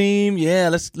around the team. Yeah,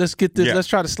 let's get this. Yeah. Let's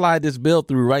try to slide this bill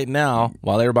through right now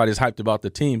while everybody's hyped about the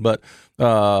team. But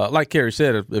like Carrie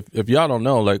said, if y'all don't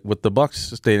know, like with the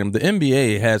Bucks Stadium, the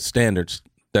NBA has standards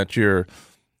that your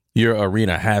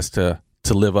arena has to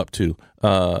live up to.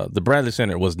 The Bradley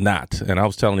Center was not. And I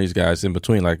was telling these guys in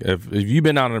between, like, if you've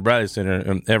been out in the Bradley Center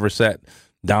and ever sat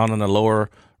down on the lower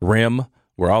rim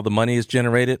where all the money is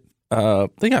generated,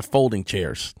 they got folding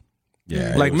chairs.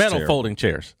 Yeah, like metal terrible. Folding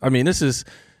chairs. I mean, this is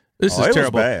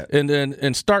terrible. Bad. And then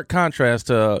in stark contrast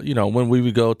to, when we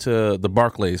would go to the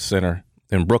Barclays Center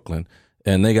in Brooklyn,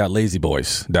 and they got lazy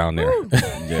boys down there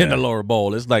in the lower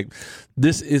bowl. It's like,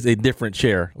 this is a different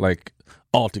chair, like,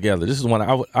 altogether. This is one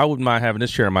I wouldn't mind having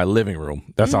this chair in my living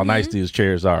room. That's how nice these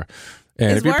chairs are.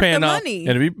 And it's if you're worth paying the all, money.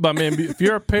 and if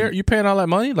you're a pair, you paying all that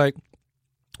money, like,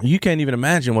 you can't even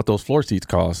imagine what those floor seats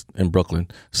cost in Brooklyn.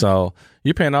 So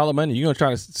you're paying all the money. You're going to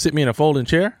try to sit me in a folding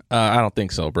chair? I don't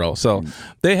think so, bro. So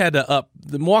they had to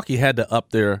Milwaukee had to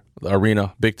up their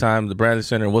arena big time. The Bradley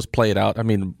Center was played out. I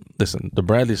mean, listen, the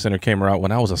Bradley Center came around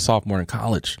when I was a sophomore in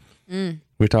college.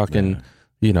 We're talking,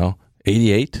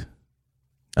 88.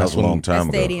 That was a long time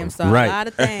ago. Stadium saw a lot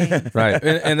of things. Right.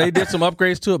 And they did some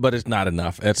upgrades to it, but it's not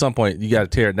enough. At some point, you got to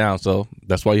tear it down. So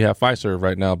that's why you have Fiserv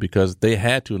right now, because they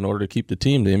had to in order to keep the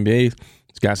team. The NBA's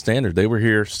got standards. They were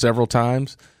here several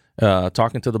times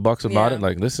talking to the Bucks about it.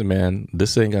 Like, listen, man,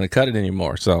 this ain't going to cut it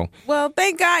anymore. So, well,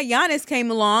 thank God Giannis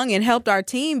came along and helped our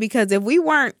team, because if we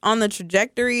weren't on the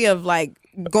trajectory of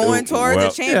going toward the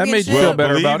championship. Yeah, it made you feel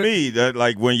better about it.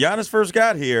 Like when Giannis first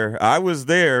got here, I was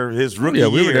there his rookie year.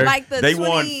 We were there. Like they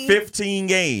won 15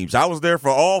 games. I was there for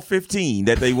all 15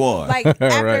 that they won. Like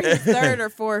after his third or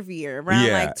fourth year,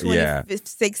 around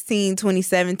 2016,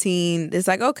 2017, it's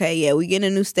like, okay, we get a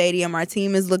new stadium. Our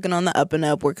team is looking on the up and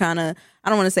up. We're kind of, I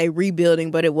don't want to say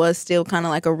rebuilding, but it was still kind of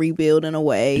like a rebuild in a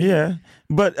way. Yeah.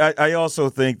 But I also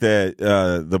think that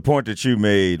the point that you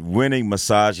made, winning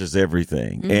massages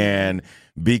everything. Mm-hmm. And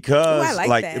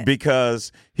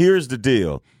because here's the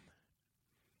deal.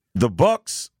 The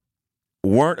Bucks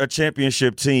weren't a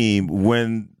championship team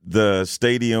when the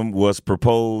stadium was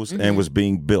proposed and was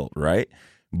being built, right?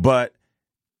 But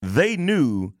they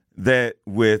knew that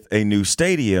with a new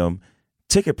stadium,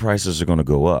 ticket prices are going to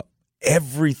go up.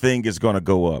 Everything is going to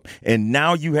go up. And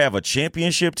now you have a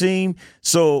championship team.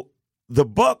 So the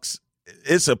Bucks,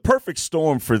 it's a perfect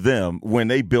storm for them when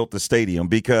they built the stadium,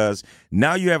 because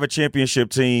now you have a championship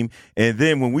team. And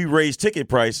then when we raise ticket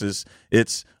prices,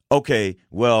 it's okay,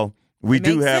 well, we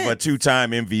do have a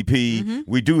two-time MVP. Mm-hmm.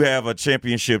 We do have a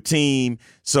championship team.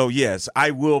 So, yes, I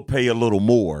will pay a little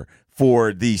more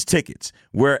for these tickets.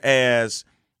 Whereas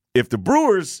if the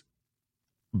Brewers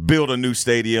build a new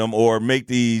stadium or make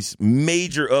these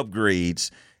major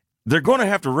upgrades, they're going to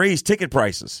have to raise ticket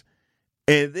prices.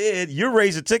 And then you're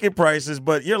raising ticket prices,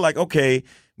 but you're like, okay,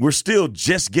 we're still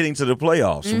just getting to the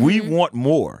playoffs. Mm-hmm. We want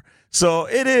more. So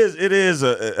it is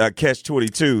a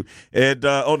catch-22. And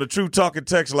on the True Talking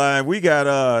text line, we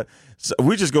got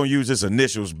we're just going to use his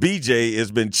initials. BJ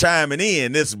has been chiming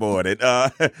in this morning.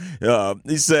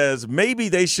 He says, maybe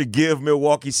they should give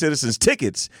Milwaukee citizens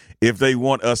tickets if they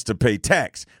want us to pay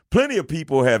tax. Plenty of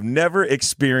people have never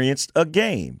experienced a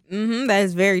game. Mm-hmm, that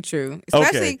is very true.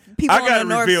 Especially people on the north side. I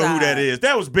got to reveal who that is.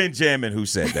 That was Benjamin who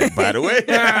said that, by the way.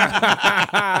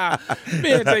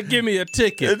 Ben said, give me a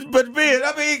ticket. But Ben,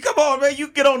 I mean, come on, man. You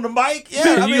get on the mic.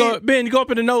 Yeah, Ben, you go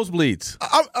up in the nosebleeds.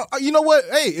 You know what?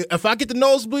 Hey, if I get the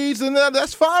nosebleeds, then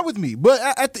that's fine with me. But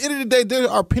at the end of the day, there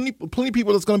are plenty of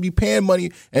people that's going to be paying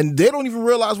money, and they don't even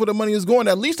realize where the money is going.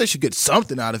 At least they should get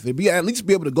something out of it. At least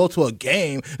be able to go to a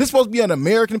game. This is supposed to be an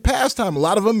American pastime. A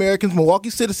lot of Americans, Milwaukee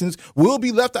citizens, will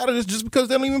be left out of this just because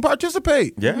they don't even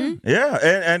participate. Yeah, yeah,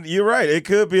 and you're right. It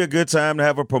could be a good time to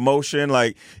have a promotion.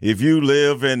 Like if you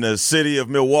live in the city of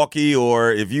Milwaukee,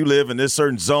 or if you live in this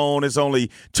certain zone, it's only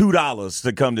 $2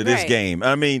 to come to this game.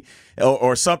 I mean,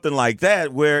 or something like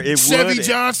that, where it Chevy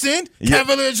Johnson,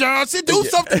 Cavalier Johnson, do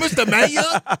something, Mr. Mayor.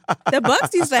 The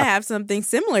Bucks used to have something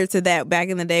similar to that back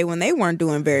in the day when they weren't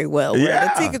doing very well.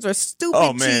 Where the tickets were stupid cheap.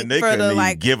 Oh man, they couldn't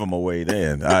even give them away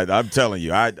then. I'm telling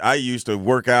you, I used to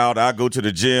work out. I go to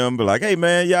the gym, be like, hey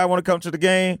man, I want to come to the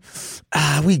game.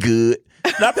 We good.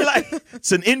 Not like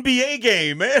it's an NBA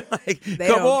game, man. Like, they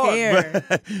come don't on. care.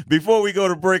 But before we go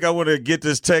to break, I want to get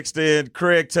this text in.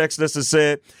 Craig texted us and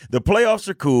said, the playoffs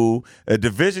are cool. A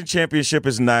division championship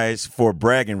is nice for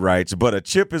bragging rights, but a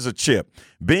chip is a chip.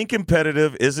 Being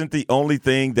competitive isn't the only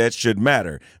thing that should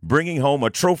matter. Bringing home a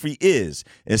trophy is.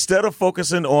 Instead of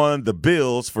focusing on the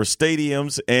bills for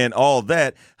stadiums and all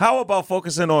that, how about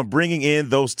focusing on bringing in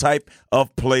those type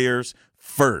of players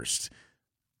first?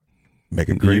 Make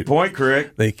a great point,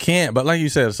 Craig. They can't, but like you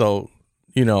said, so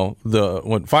when they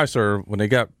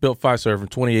got built Fiserv in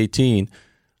 2018,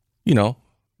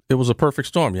 it was a perfect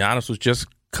storm. Giannis was just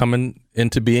coming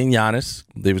into being Giannis.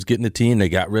 They was getting the team. They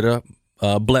got rid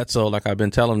of Bledsoe, like I've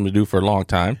been telling them to do for a long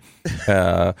time.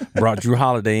 Brought Drew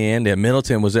Holiday in.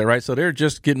 Middleton was there, right? So they're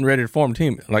just getting ready to form a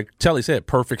team. Like Telly said,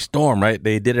 perfect storm, right?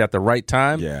 They did it at the right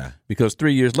time. Yeah. Because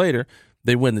 3 years later,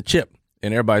 they win the chip,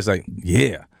 and everybody's like,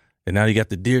 yeah. And now you got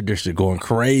the Deer District going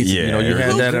crazy. Yeah, you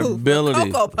had that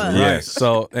ability. Right. Yes.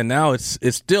 So, and now it's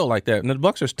still like that. And the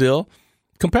Bucks are still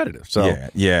competitive. So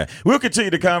Yeah. We'll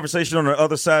continue the conversation on the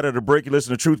other side of the break. You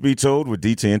listen to Truth Be Told with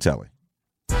DT and Telly.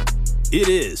 It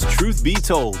is Truth Be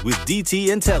Told with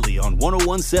DT and Telly on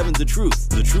 101.7 The Truth,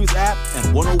 The Truth app,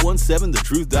 and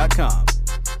 101.7thetruth.com.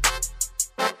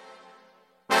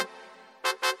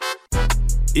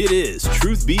 It is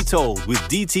Truth Be Told with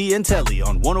DT and Telly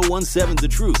on 1017 The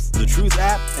Truth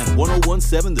app, and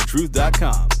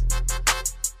 1017thetruth.com.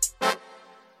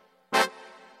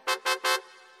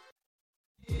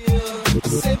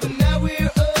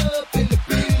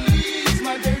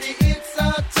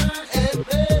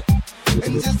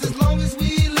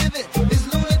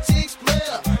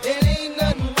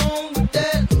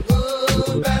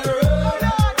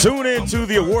 Tune in to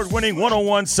the award-winning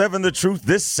 1017 The Truth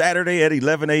this Saturday at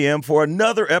 11 a.m. for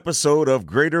another episode of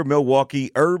Greater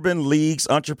Milwaukee Urban League's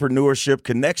Entrepreneurship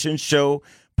Connection Show,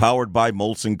 powered by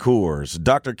Molson Coors.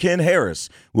 Dr. Ken Harris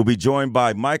will be joined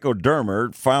by Michael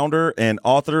Dermer, founder and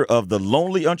author of The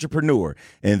Lonely Entrepreneur,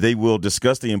 and they will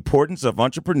discuss the importance of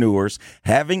entrepreneurs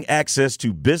having access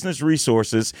to business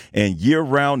resources and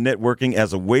year-round networking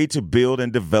as a way to build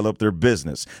and develop their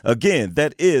business. Again,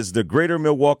 that is the Greater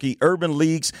Milwaukee Urban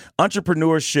League's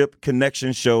Entrepreneurship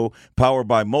Connection Show, powered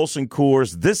by Molson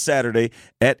Coors, this Saturday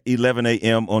at 11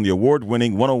 a.m. on the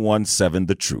award-winning 1017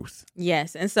 The Truth.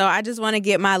 Yes, and so I just want to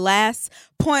get my last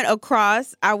point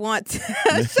across. I want to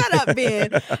shut up,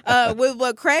 Ben, with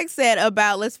what Craig said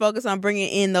about let's focus on bringing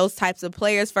in those types of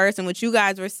players first, and what you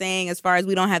guys were saying as far as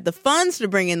we don't have the funds to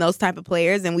bring in those type of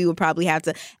players, and we would probably have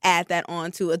to add that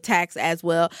on to a tax as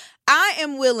well. I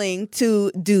am willing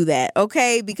to do that,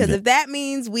 okay? Because if that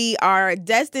means we are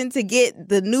destined to get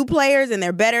the new players and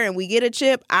they're better and we get a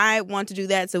chip, I want to do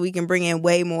that so we can bring in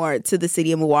way more to the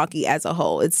city of Milwaukee as a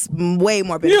whole. It's way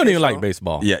more beneficial. You don't even like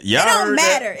baseball. Yeah, it don't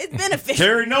matter. It's beneficial.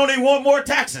 Terry Noni want more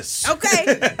taxes.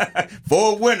 Okay.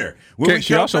 For a winner.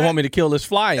 She also want me to kill this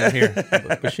fly in here,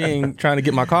 but she ain't trying to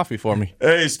get my coffee for me.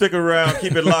 Hey, stick around.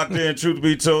 Keep it locked in. Truth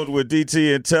Be Told with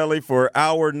DT and Telly for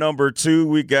hour number 2.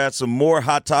 We got some more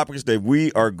hot topics that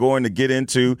we are going to get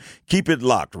into. Keep it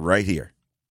locked right here.